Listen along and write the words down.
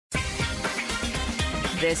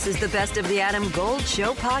This is the Best of the Adam Gold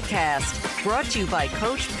Show podcast, brought to you by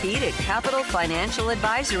Coach Pete at Capital Financial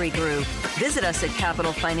Advisory Group. Visit us at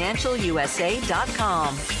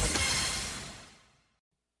capitalfinancialusa.com.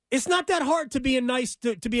 It's not that hard to be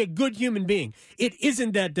to be a good human being. It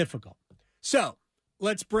isn't that difficult. So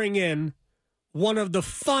let's bring in one of the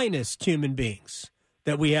finest human beings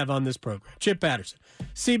that we have on this program, Chip Patterson,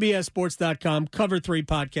 CBSSports.com, Cover 3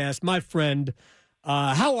 podcast, my friend.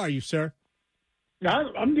 How are you, sir?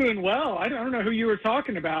 I'm doing well. I don't know who you were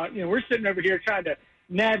talking about. You know, we're sitting over here trying to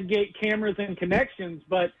navigate cameras and connections,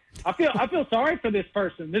 but I feel sorry for this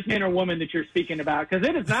person, this man or woman that you're speaking about, because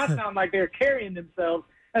it does not sound like they're carrying themselves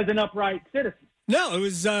as an upright citizen. No, it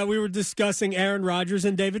was we were discussing Aaron Rodgers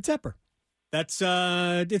and David Tepper. That's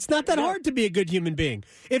it's not that hard to be a good human being.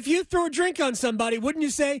 If you throw a drink on somebody, wouldn't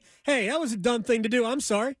you say, "Hey, that was a dumb thing to do. I'm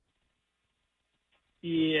sorry."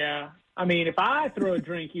 Yeah. I mean, if I throw a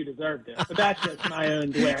drink, you deserved it. But that's just my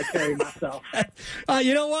own way I carry myself.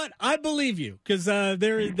 You know what? I believe you, because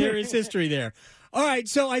there is history there. All right,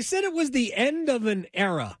 so I said it was the end of an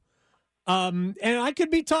era. And I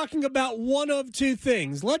could be talking about one of two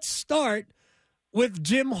things. Let's start with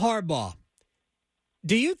Jim Harbaugh.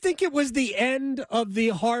 Do you think it was the end of the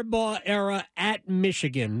Harbaugh era at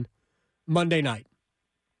Michigan Monday night?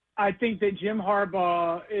 I think that Jim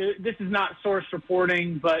Harbaugh, this is not source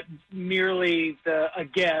reporting, but merely a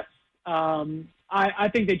guess. I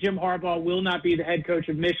think that Jim Harbaugh will not be the head coach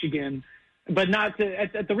of Michigan, but not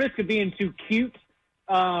at the risk of being too cute.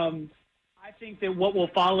 I think that what will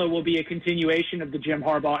follow will be a continuation of the Jim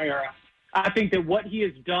Harbaugh era. I think that what he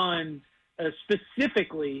has done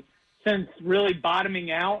specifically since really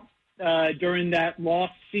bottoming out during that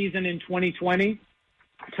lost season in 2020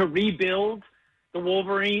 to rebuild the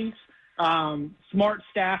Wolverines, smart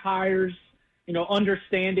staff hires,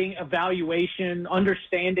 understanding evaluation,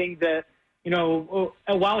 understanding that,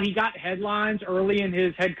 while he got headlines early in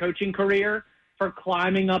his head coaching career for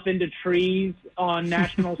climbing up into trees on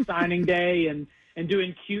National Signing Day and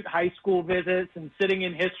doing cute high school visits and sitting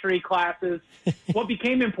in history classes, what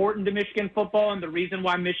became important to Michigan football and the reason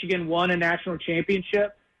why Michigan won a national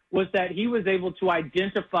championship was that he was able to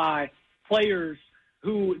identify players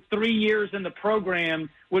who 3 years in the program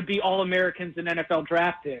would be All-Americans and NFL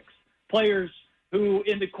draft picks. Players who,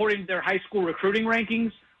 according to their high school recruiting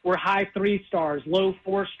rankings, were high 3 stars, low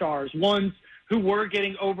 4 stars, ones who were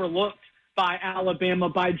getting overlooked by Alabama,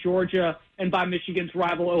 by Georgia, and by Michigan's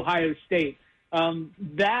rival Ohio State.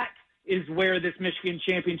 That is where this Michigan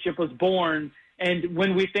championship was born. And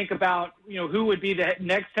when we think about, who would be the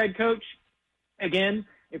next head coach, again,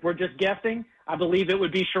 if we're just guessing, I believe it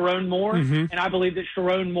would be Sharon Moore. Mm-hmm. And I believe that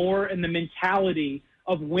Sharon Moore and the mentality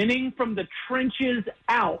of winning from the trenches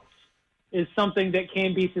out is something that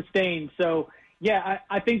can be sustained. So, yeah,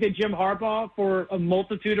 I think that Jim Harbaugh, for a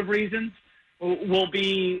multitude of reasons, will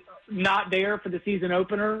be not there for the season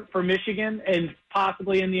opener for Michigan and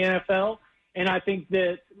possibly in the NFL. And I think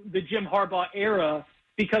that the Jim Harbaugh era,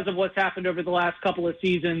 because of what's happened over the last couple of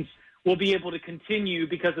seasons, will be able to continue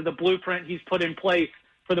because of the blueprint he's put in place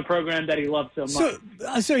for the program that he loves so much.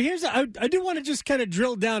 So here's I do want to just kind of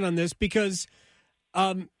drill down on this because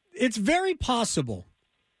it's very possible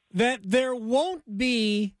that there won't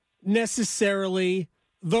be necessarily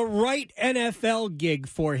the right NFL gig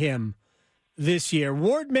for him this year.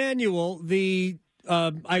 Ward Manuel,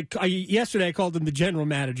 yesterday I called him the general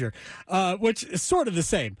manager, which is sort of the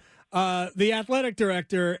same. The athletic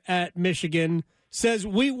director at Michigan says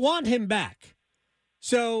we want him back.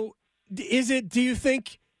 So do you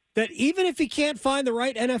think that even if he can't find the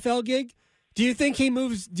right NFL gig, do you think he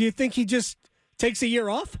moves? Do you think he just takes a year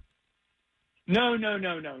off? No.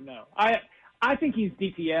 I think he's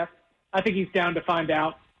DTF. I think he's down to find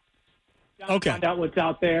out. Find out what's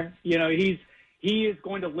out there. He is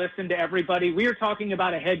going to listen to everybody. We are talking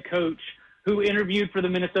about a head coach who interviewed for the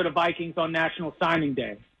Minnesota Vikings on National Signing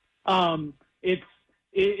Day.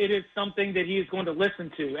 It is something that he is going to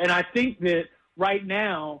listen to. And I think that right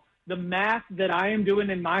now, the math that I am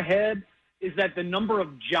doing in my head is that the number of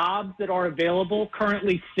jobs that are available,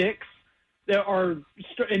 currently 6, there are,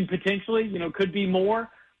 and potentially, could be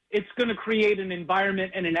more. It's going to create an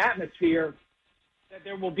environment and an atmosphere that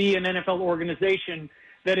there will be an NFL organization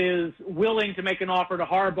that is willing to make an offer to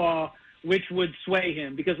Harbaugh, which would sway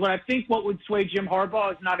him. Because what would sway Jim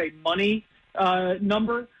Harbaugh is not a money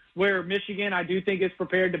number, where Michigan, I do think, is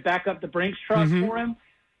prepared to back up the Brinks truck for him.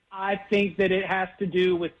 I think that it has to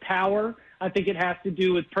do with power. I think it has to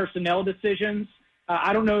do with personnel decisions.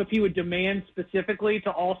 I don't know if he would demand specifically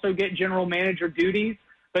to also get general manager duties,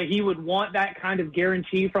 but he would want that kind of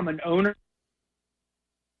guarantee from an owner.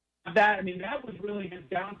 that. I mean, that was really his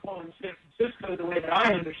downfall in San Francisco, the way that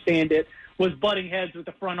I understand it, was butting heads with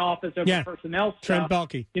the front office over personnel stuff. Trent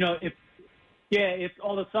Baalke. If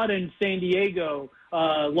all of a sudden San Diego,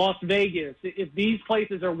 Las Vegas, if these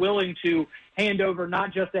places are willing to hand over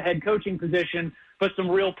not just a head coaching position, but some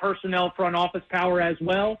real personnel front office power as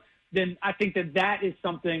well, then I think that is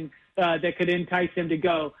something that could entice him to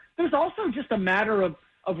go. There's also just a matter of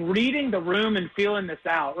reading the room and feeling this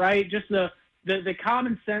out, right? Just the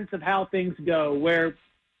common sense of how things go, where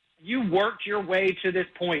you worked your way to this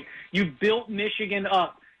point. You built Michigan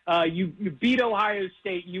up. You beat Ohio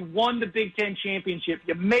State. You won the Big Ten championship.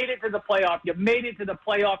 You made it to the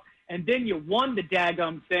playoff. And then you won the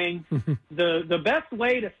daggum thing. The best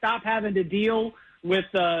way to stop having to deal with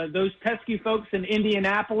those pesky folks in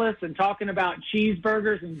Indianapolis and talking about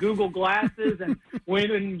cheeseburgers and Google glasses and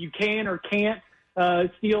when you can or can't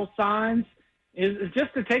steal signs is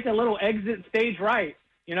just to take a little exit stage right.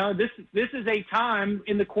 You know, this is a time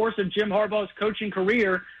in the course of Jim Harbaugh's coaching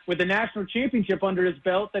career with a national championship under his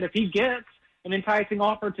belt that if he gets an enticing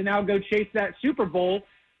offer to now go chase that Super Bowl,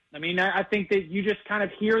 I mean, I think that you just kind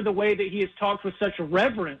of hear the way that he has talked with such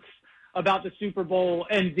reverence about the Super Bowl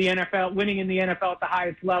and the NFL, winning in the NFL at the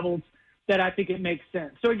highest levels, that I think it makes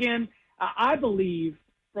sense. So again, I believe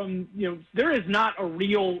there is not a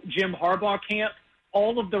real Jim Harbaugh camp.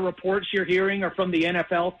 All of the reports you're hearing are from the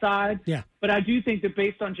NFL side. Yeah. But I do think that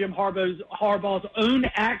based on Jim Harbaugh's own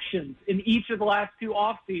actions in each of the last two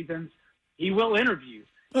off seasons, he will interview.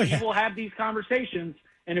 He will have these conversations.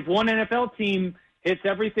 And if one NFL team hits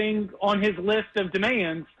everything on his list of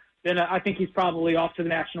demands, then I think he's probably off to the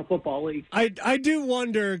National Football League. I do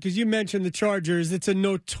wonder, because you mentioned the Chargers, it's a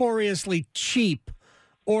notoriously cheap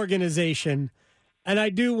organization. And I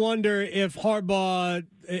do wonder if Harbaugh,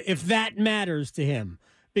 if that matters to him,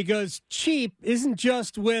 because cheap isn't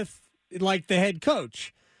just with like the head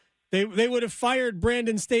coach. They would have fired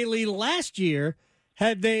Brandon Staley last year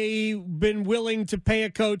had they been willing to pay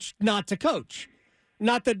a coach not to coach.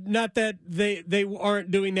 Not that they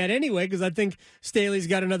aren't doing that anyway, because I think Staley's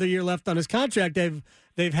got another year left on his contract.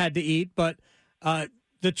 They've had to eat, but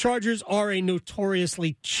the Chargers are a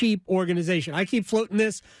notoriously cheap organization. I keep floating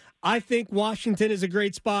this. I think Washington is a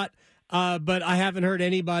great spot, but I haven't heard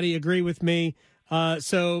anybody agree with me.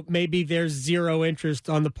 So maybe there's zero interest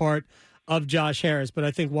on the part of Josh Harris, but I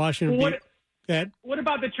think Washington. Go ahead. What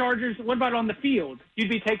about the Chargers? What about on the field? You'd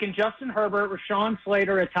be taking Justin Herbert, Rashawn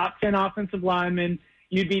Slater, a top 10 offensive lineman.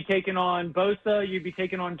 You'd be taking on Bosa. You'd be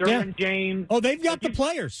taking on Derwin James. Oh, they've got the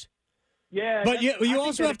players. Yeah. But you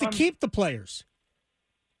also have to keep the players.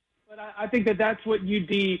 But I think that's what you'd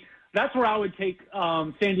be. That's where I would take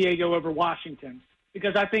San Diego over Washington,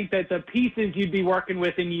 because I think that the pieces you'd be working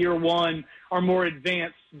with in year one are more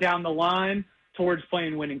advanced down the line towards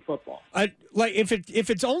playing winning football. If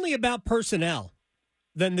it's only about personnel,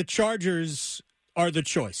 then the Chargers are the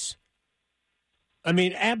choice. I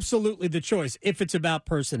mean, absolutely the choice if it's about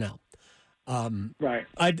personnel. Right.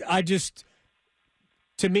 I just,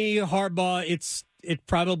 to me, Harbaugh, it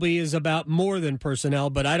probably is about more than personnel,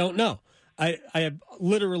 but I don't know. I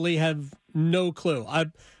literally have no clue.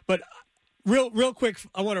 But real quick,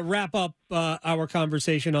 I want to wrap up our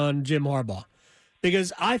conversation on Jim Harbaugh,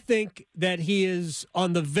 because I think that he is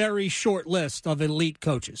on the very short list of elite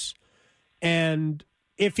coaches. And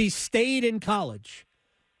if he stayed in college,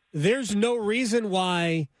 there's no reason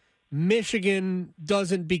why Michigan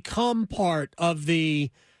doesn't become part of the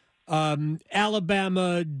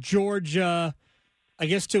Alabama, Georgia, I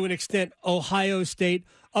guess to an extent, Ohio State,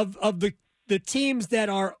 of the teams that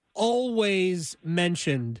are always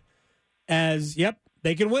mentioned as, yep,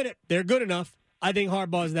 they can win it. They're good enough. I think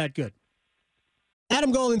Harbaugh is that good.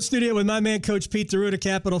 Adam Gold in studio with my man, Coach Pete DeRuta,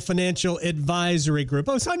 Capital Financial Advisory Group.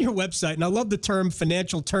 I was on your website, and I love the term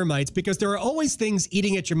financial termites, because there are always things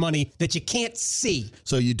eating at your money that you can't see.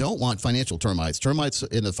 So you don't want financial termites. Termites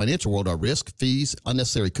in the financial world are risk, fees,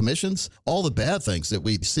 unnecessary commissions. All the bad things that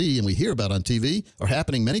we see and we hear about on TV are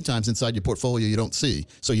happening many times inside your portfolio you don't see.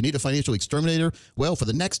 So you need a financial exterminator. Well, for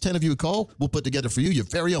the next 10 of you who call, we'll put together for you your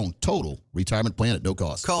very own total retirement plan at no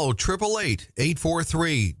cost. Call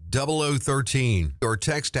 888-843-0013 or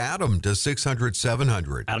text Adam to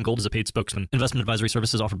 600-700. Adam Gold is a paid spokesman. Investment advisory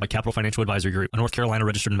services offered by Capital Financial Advisory Group, a North Carolina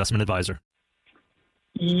registered investment advisor.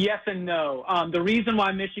 Yes and no. The reason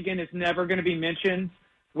why Michigan is never going to be mentioned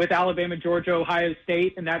with Alabama, Georgia, Ohio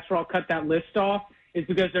State, and that's where I'll cut that list off, is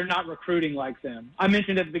because they're not recruiting like them. I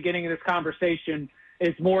mentioned at the beginning of this conversation,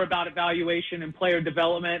 it's more about evaluation and player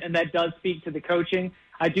development, and that does speak to the coaching.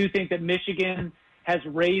 I do think that Michigan has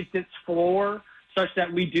raised its floor such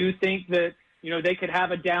that we do think that, you know, they could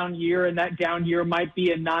have a down year, and that down year might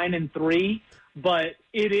be a 9-3. But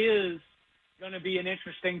it is going to be an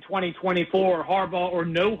interesting 2024, Harbaugh or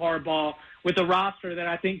no Harbaugh, with a roster that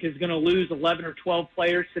I think is going to lose 11 or 12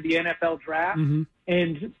 players to the NFL draft. Mm-hmm.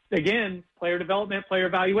 And, again, player development, player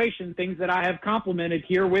evaluation, things that I have complimented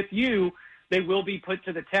here with you, they will be put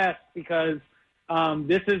to the test because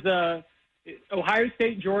this is Ohio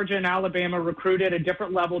State, Georgia, and Alabama recruit at a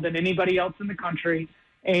different level than anybody else in the country,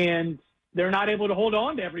 and they're not able to hold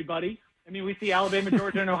on to everybody. I mean, we see Alabama,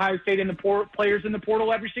 Georgia, and Ohio State in the players in the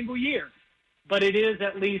portal every single year. But it is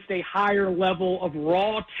at least a higher level of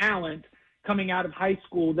raw talent coming out of high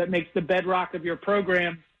school that makes the bedrock of your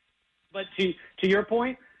program. But to your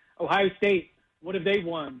point, Ohio State, what have they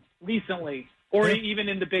won recently or even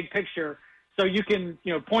in the big picture? So you can,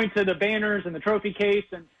 point to the banners and the trophy case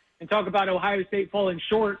and talk about Ohio State falling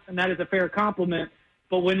short, and that is a fair compliment.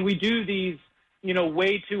 But when we do these,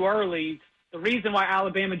 way too early, the reason why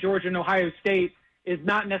Alabama, Georgia, and Ohio State is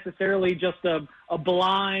not necessarily just a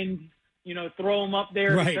blind, throw them up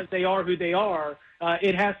there right. because they are who they are.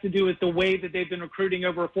 It has to do with the way that they've been recruiting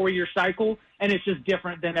over a 4-year cycle, and it's just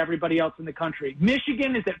different than everybody else in the country.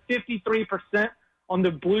 Michigan is at 53% on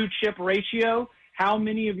the blue chip ratio. How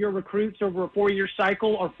many of your recruits over a 4-year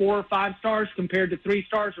cycle are 4 or 5 stars compared to 3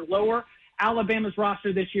 stars or lower? Alabama's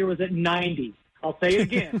roster this year was at 90. I'll say it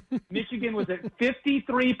again. Michigan was at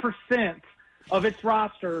 53% of its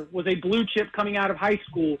roster was a blue chip coming out of high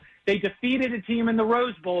school. They defeated a team in the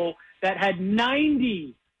Rose Bowl that had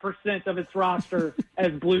 90% of its roster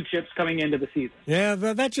as blue chips coming into the season. Yeah,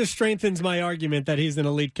 that just strengthens my argument that he's an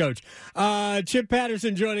elite coach. Chip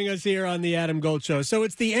Patterson joining us here on the Adam Gold Show. So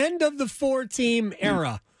it's the end of the 4-team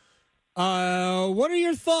era. What are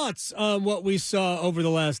your thoughts on what we saw over the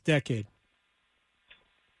last decade?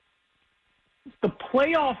 The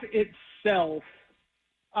playoff itself,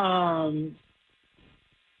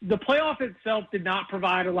 did not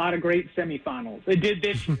provide a lot of great semifinals. It did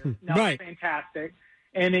this year. That right. was fantastic.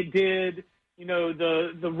 And it did,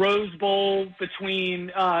 the Rose Bowl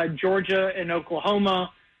between Georgia and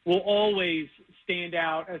Oklahoma will always stand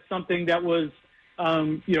out as something that was,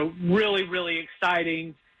 really, really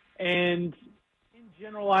exciting. And in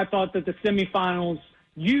general, I thought that the semifinals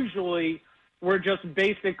usually were just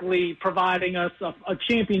basically providing us a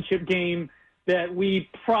championship game that we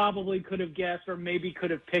probably could have guessed or maybe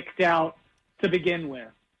could have picked out to begin with.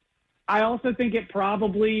 I also think it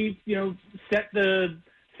probably, set the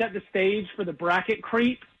stage for the bracket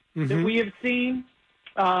creep that we have seen,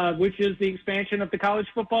 which is the expansion of the college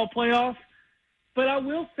football playoff. But I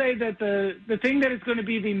will say that the thing that is going to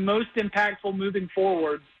be the most impactful moving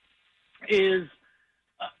forward is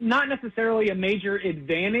not necessarily a major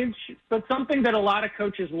advantage, but something that a lot of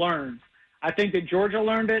coaches learned. I think that Georgia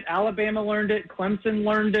learned it, Alabama learned it, Clemson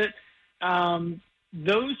learned it.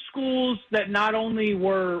 Those schools that not only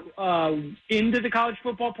were into the college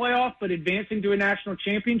football playoff but advancing to a national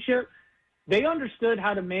championship, they understood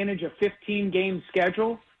how to manage a 15-game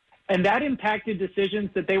schedule, and that impacted decisions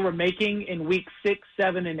that they were making in week 6,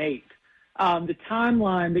 7, and 8. The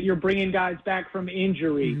timeline that you're bringing guys back from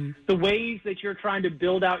injury, the ways that you're trying to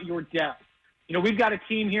build out your depth. We've got a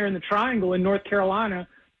team here in the Triangle in North Carolina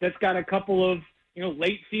that's got a couple of,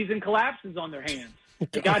 late season collapses on their hands.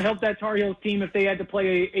 God help that Tar Heels team if they had to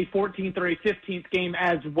play a 14th or a 15th game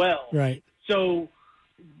as well. Right. So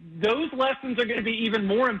those lessons are going to be even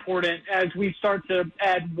more important as we start to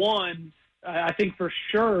add one, I think for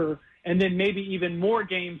sure, and then maybe even more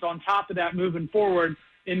games on top of that moving forward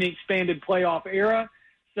in the expanded playoff era.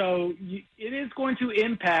 So it is going to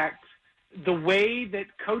impact the way that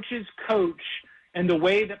coaches coach and the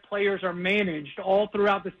way that players are managed all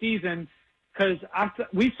throughout the season, because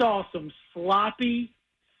we saw some sloppy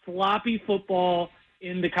football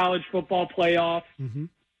in the college football playoff. We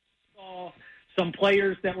saw some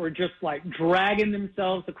players that were just like dragging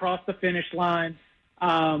themselves across the finish line.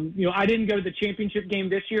 I didn't go to the championship game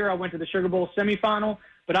this year. I went to the Sugar Bowl semifinal,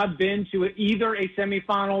 but I've been to either a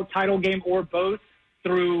semifinal, title game, or both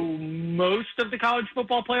through most of the college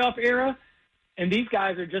football playoff era. And these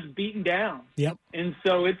guys are just beaten down. Yep. And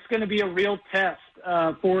so it's going to be a real test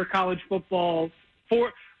for college football,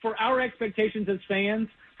 for our expectations as fans,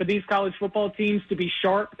 for these college football teams to be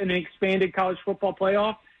sharp in an expanded college football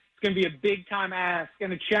playoff. It's going to be a big-time ask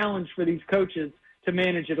and a challenge for these coaches to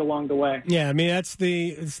manage it along the way. Yeah, I mean, that's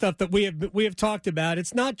the stuff that we have talked about.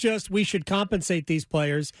 It's not just we should compensate these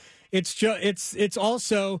players. It's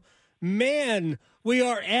also, man, we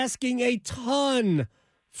are asking a ton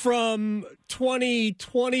from 20,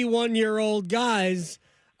 21-year-old guys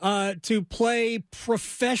to play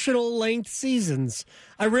professional-length seasons.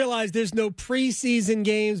 I realize there's no preseason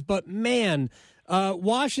games, but, man,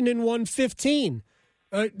 Washington won 15.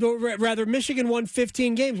 Rather, Michigan won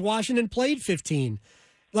 15 games. Washington played 15.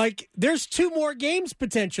 Like, there's 2 more games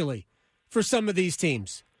potentially for some of these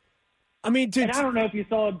teams. I mean, and I don't know if you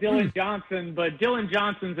saw Dylan Johnson, but Dylan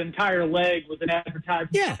Johnson's entire leg was an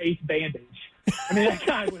advertisement for Ace Bandage. I mean, that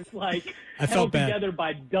guy was like held together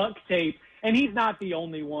by duct tape, and he's not the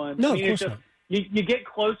only one. No, I mean, of course not. You get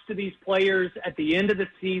close to these players at the end of the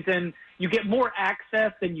season. You get more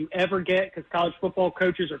access than you ever get because college football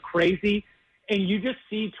coaches are crazy, and you just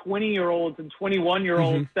see 20-year-olds and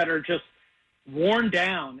 21-year-olds that are just worn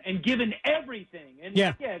down and given everything. And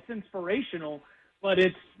it's inspirational. But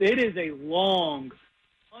it is a long,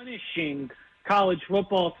 punishing college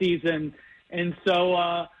football season, and so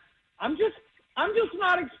I'm just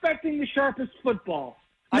not expecting the sharpest football.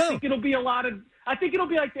 No. I think it'll be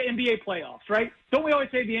like the NBA playoffs, right? Don't we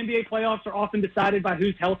always say the NBA playoffs are often decided by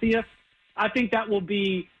who's healthiest? I think that will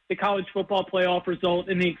be the college football playoff result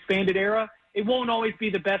in the expanded era. It won't always be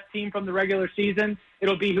the best team from the regular season.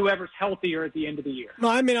 It'll be whoever's healthier at the end of the year. No,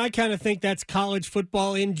 I mean, I kind of think that's college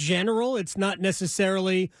football in general. It's not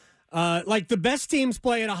necessarily like the best teams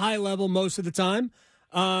play at a high level most of the time.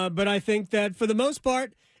 But I think that for the most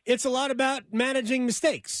part, it's a lot about managing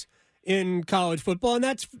mistakes in college football. And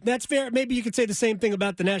that's fair. Maybe you could say the same thing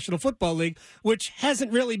about the National Football League, which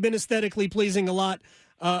hasn't really been aesthetically pleasing a lot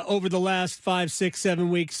over the last 5, 6, 7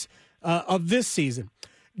 weeks of this season.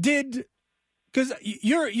 Because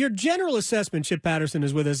your general assessment, Chip Patterson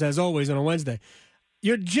is with us as always on a Wednesday.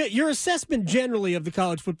 Your assessment generally of the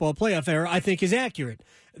college football playoff era, I think, is accurate.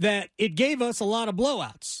 That it gave us a lot of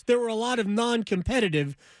blowouts. There were a lot of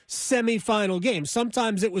non-competitive semifinal games.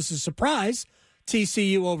 Sometimes it was a surprise,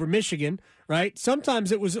 TCU over Michigan, right? Sometimes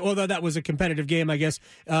it was, although that was a competitive game, I guess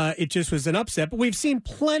it just was an upset. But we've seen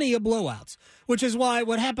plenty of blowouts, which is why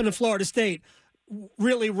what happened to Florida State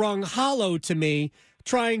really rung hollow to me,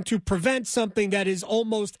 trying to prevent something that is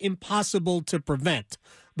almost impossible to prevent,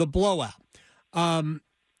 the blowout.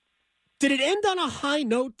 Did it end on a high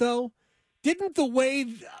note, though? Didn't the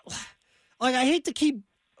way, like, I hate to keep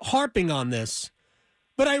harping on this,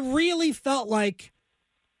 but I really felt like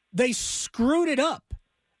they screwed it up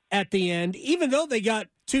at the end, even though they got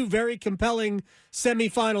 2 very compelling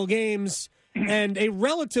semifinal games and a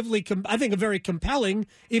relatively, I think a very compelling,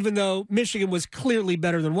 even though Michigan was clearly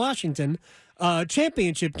better than Washington,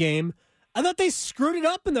 championship game. I thought they screwed it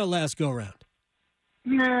up in their last go-round.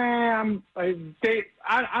 Nah, I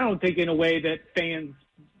don't think in a way that fans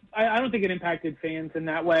 – I don't think it impacted fans in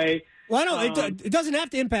that way. Well, it doesn't have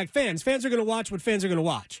to impact fans. Fans are going to watch what fans are going to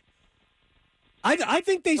watch. I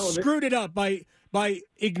think they screwed it up by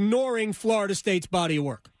ignoring Florida State's body of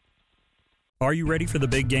work. Are you ready for the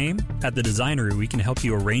big game? At The Designery, we can help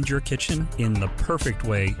you arrange your kitchen in the perfect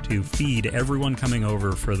way to feed everyone coming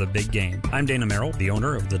over for the big game. I'm Dana Merrill, the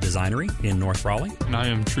owner of The Designery in North Raleigh. And I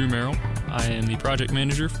am True Merrill. I am the project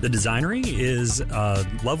manager. The Designery is a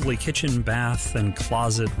lovely kitchen, bath, and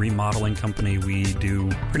closet remodeling company. We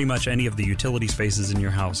do pretty much any of the utility spaces in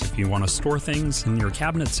your house. If you want to store things in your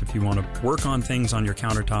cabinets, if you want to work on things on your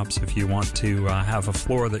countertops, if you want to have a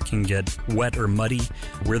floor that can get wet or muddy,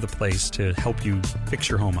 we're the place to help you fix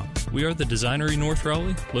your home up. We are the Designery North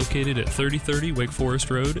Raleigh, located at 3030 Wake Forest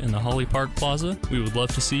Road in the Holly Park Plaza. We would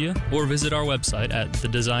love to see you, or visit our website at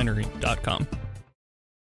thedesignery.com.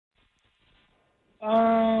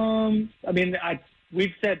 I mean,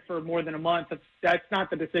 we've said for more than a month that's not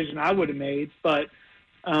the decision I would have made, but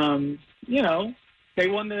Michigan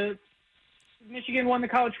won the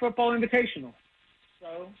college football invitational.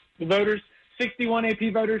 So the voters, 61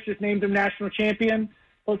 AP voters, just named them national champion.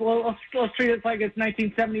 Let's treat it like it's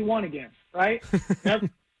 1971 again, right? That's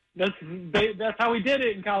how we did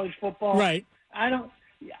it in college football. Right.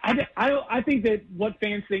 I think that what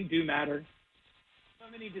fans think do matter. So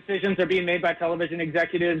many decisions are being made by television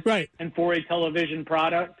executives, right, and for a television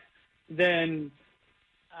product. Then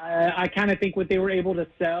I kind of think what they were able to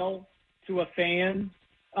sell to a fan.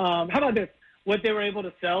 How about this? What they were able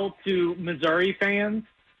to sell to Missouri fans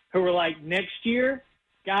who were like, next year,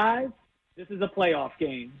 guys, this is a playoff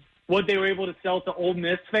game. What they were able to sell to Ole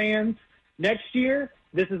Miss fans, next year,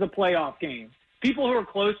 this is a playoff game. People who are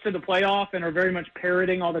close to the playoff and are very much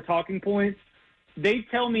parroting all the talking points, they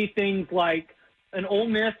tell me things like an Ole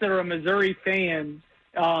Miss or a Missouri fan,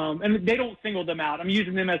 and they don't single them out. I'm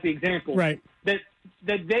using them as the example. Right. That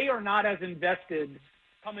they are not as invested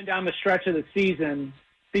coming down the stretch of the season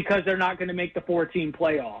because they're not going to make the 4-team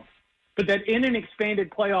playoff. But that in an expanded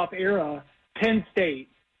playoff era, Penn State,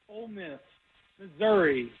 Ole Miss,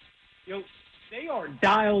 Missouri, they are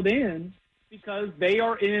dialed in because they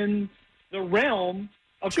are in the realm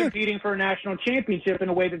of competing for a national championship in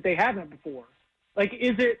a way that they haven't before. Like,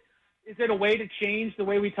 is it is it a way to change the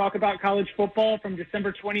way we talk about college football from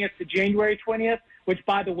December 20th to January 20th, which,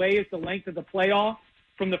 by the way, is the length of the playoff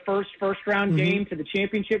from the first-round game to the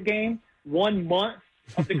championship game, 1 month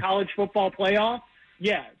of the college football playoff?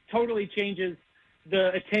 Yeah, totally changes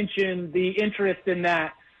the attention, the interest in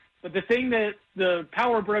that. But the thing that the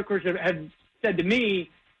power brokers have said to me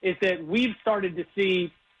is that we've started to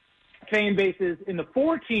see fan bases in the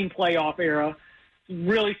 4-team playoff era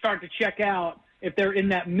really start to check out if they're in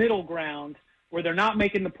that middle ground where they're not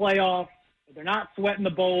making the playoff, they're not sweating the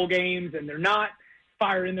bowl games, and they're not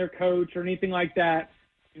firing their coach or anything like that.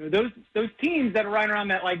 You know, those teams that are right around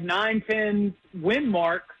that like 9-10 win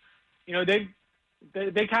mark, you know,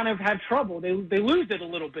 they kind of have trouble. They lose it a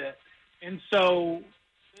little bit. And so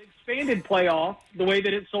the expanded playoff, the way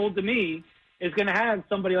that it's sold to me, is going to have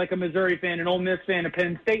somebody like a Missouri fan, an Ole Miss fan, a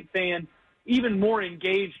Penn State fan, even more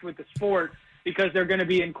engaged with the sport because they're going to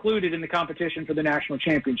be included in the competition for the national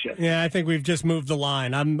championship. Yeah, I think we've just moved the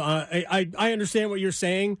line. I understand what you're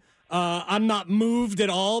saying. I'm not moved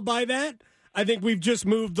at all by that. I think we've just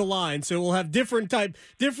moved the line, so we'll have different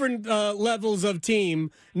levels of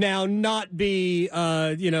team now, not be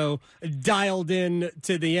dialed in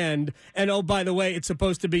to the end. And oh, by the way, it's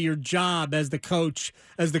supposed to be your job as the coach,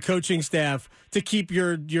 as the coaching staff, to keep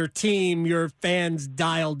your team, your fans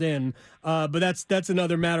dialed in. But that's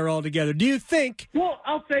another matter altogether. Do you think? Well,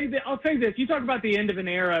 I'll say this. You talk about the end of an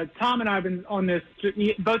era. Tom and I have been on this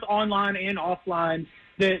both online and offline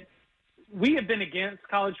that. We have been against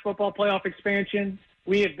college football playoff expansion.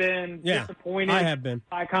 We have been disappointed I have been.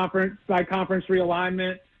 by conference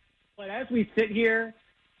realignment. But as we sit here,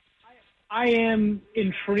 I am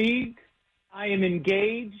intrigued. I am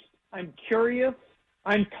engaged. I'm curious.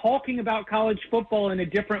 I'm talking about college football in a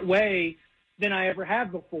different way than I ever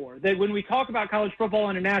have before. That when we talk about college football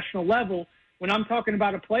on a national level, when I'm talking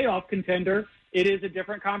about a playoff contender, it is a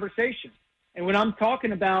different conversation. And when I'm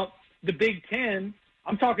talking about the Big Ten,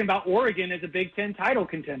 I'm talking about Oregon as a Big Ten title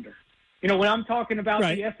contender. You know, when I'm talking about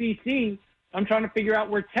the SEC, I'm trying to figure out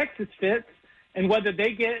where Texas fits and whether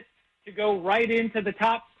they get to go right into the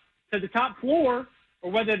top floor or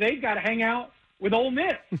whether they've got to hang out with Ole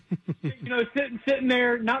Miss. You know, sitting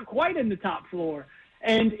there not quite in the top floor.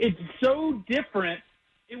 And it's so different.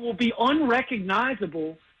 It will be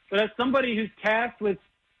unrecognizable. But as somebody who's tasked with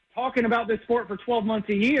talking about this sport for 12 months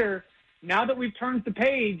a year, now that we've turned the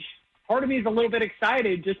page, part of me is a little bit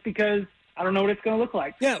excited just because I don't know what it's going to look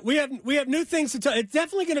like. Yeah, we have new things to tell. It's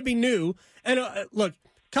definitely going to be new. And look,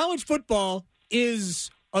 college football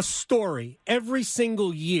is a story every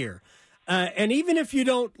single year. And even if you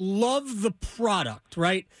don't love the product,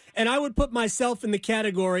 right? And I would put myself in the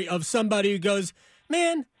category of somebody who goes,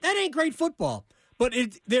 man, that ain't great football. But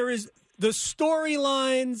there is the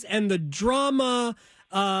storylines and the drama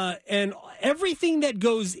and everything that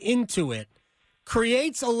goes into it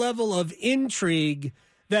creates a level of intrigue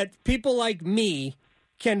that people like me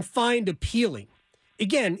can find appealing.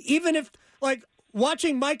 Again, even if, like,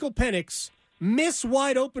 watching Michael Penix miss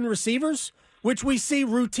wide open receivers, which we see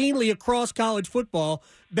routinely across college football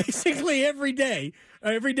basically every day.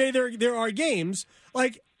 Every day there are games.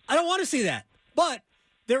 Like, I don't want to see that. But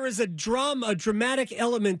there is a dramatic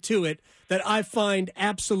element to it that I find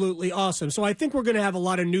absolutely awesome. So I think we're going to have a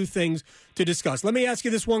lot of new things to discuss. Let me ask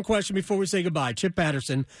you this one question before we say goodbye. Chip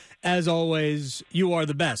Patterson, as always, you are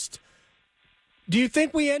the best. Do you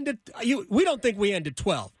think we ended – we don't think we ended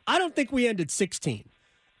 12. I don't think we ended 16.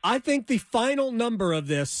 I think the final number of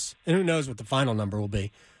this – and who knows what the final number will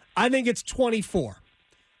be – I think it's 24.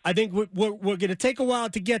 I think we're going to take a while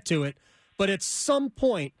to get to it, but at some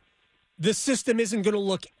point the system isn't going to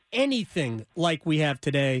look anything like we have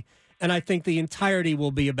today, and I think the entirety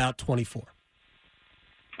will be about 24.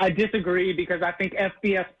 I disagree because I think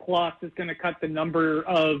FBS Plus is going to cut the number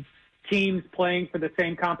of teams playing for the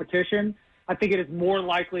same competition. I think it is more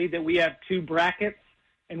likely that we have two brackets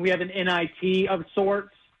and we have an NIT of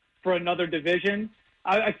sorts for another division.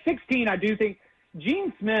 At 16, I do think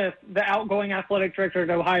Gene Smith, the outgoing athletic director at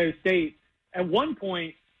Ohio State, at one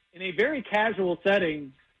point in a very casual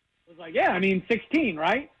setting was like, 16,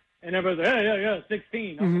 right? And everybody's like, yeah,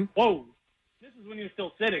 16. I was like, whoa, this is when he was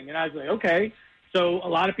still sitting. And I was like, okay, so a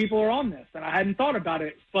lot of people are on this. And I hadn't thought about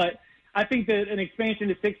it. But I think that an expansion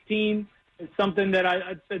to 16 is something that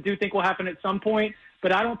I do think will happen at some point.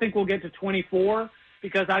 But I don't think we'll get to 24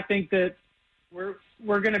 because I think that we're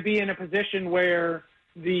going to be in a position where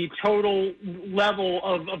the total level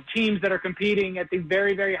of teams that are competing at the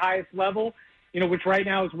very, very highest level, which right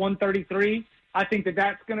now is 133, I think that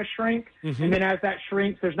that's going to shrink. And then as that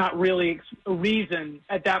shrinks, there's not really a reason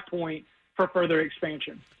at that point for further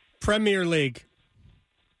expansion. Premier League.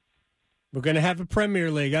 We're going to have a Premier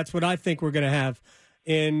League. That's what I think we're going to have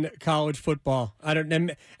in college football.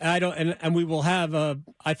 And we will have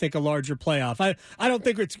I think a larger playoff. I don't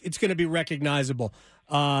think it's going to be recognizable.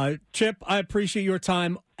 Chip, I appreciate your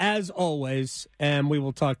time as always, and we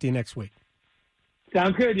will talk to you next week.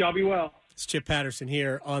 Sounds good. Y'all be well. It's Chip Patterson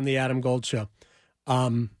here on the Adam Gold Show.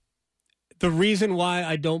 The reason why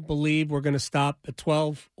I don't believe we're going to stop at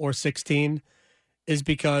 12 or 16 is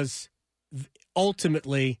because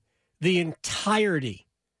ultimately the entirety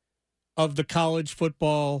of the college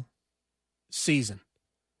football season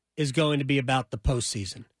is going to be about the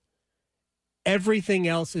postseason. Everything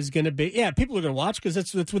else is going to be, people are going to watch because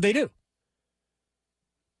that's what they do.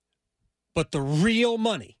 But the real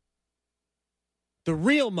money,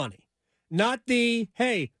 not the,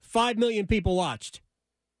 hey, 5 million people watched.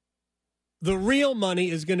 The real money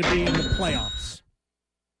is going to be in the playoffs.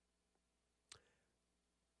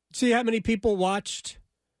 See how many people watched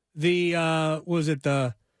the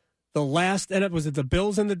last, and was it the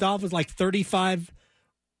Bills and the Dolphins? Like 35.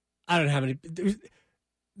 I don't know how many.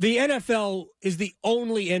 The NFL is the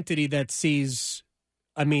only entity that sees,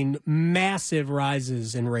 massive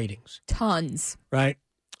rises in ratings. Tons. Right?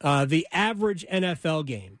 The average NFL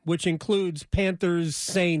game, which includes Panthers,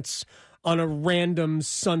 Saints on a random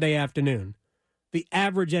Sunday afternoon, the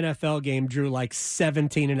average NFL game drew like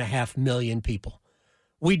 17.5 million people.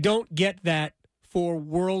 We don't get that for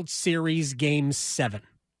World Series Game 7.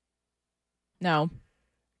 No.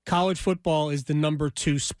 College football is the number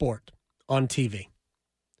 2 sport on TV.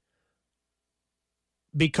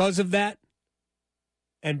 Because of that,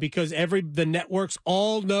 and because the networks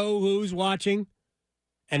all know who's watching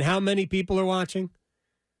and how many people are watching,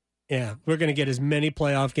 we're going to get as many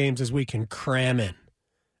playoff games as we can cram in.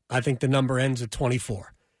 I think the number ends at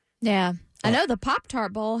 24. Yeah. I know the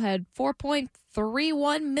Pop-Tart Bowl had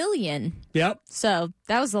 4.31 million. Yep. So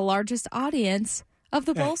that was the largest audience of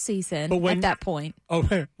the bowl season at that point.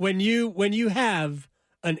 Oh, when you have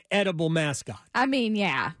an edible mascot.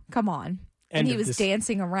 Come on. And he was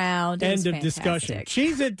dancing around. End of discussion.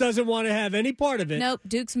 Cheez-It doesn't want to have any part of it. Nope.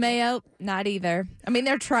 Duke's Mayo, not either.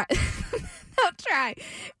 They're trying. They'll try.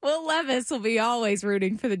 Will Levis will be always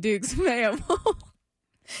rooting for the Duke's Mayo Bowl.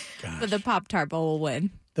 But the Pop-Tart Bowl will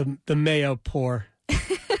win. The Mayo pour.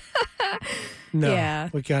 No, yeah.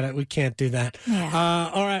 We can't do that.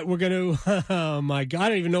 Yeah. All right, we're going to, oh my God, I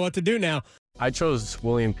don't even know what to do now. I chose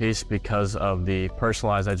William Peace because of the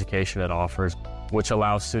personalized education it offers, which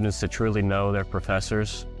allows students to truly know their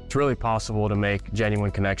professors. It's really possible to make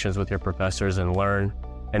genuine connections with your professors and learn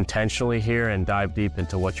intentionally here and dive deep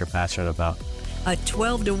into what you're passionate about. A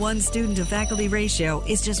 12-to-1 student-to-faculty ratio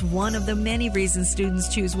is just one of the many reasons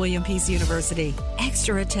students choose William Peace University.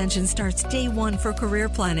 Extra attention starts day one for career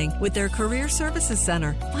planning with their Career Services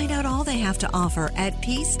Center. Find out all they have to offer at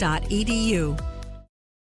peace.edu.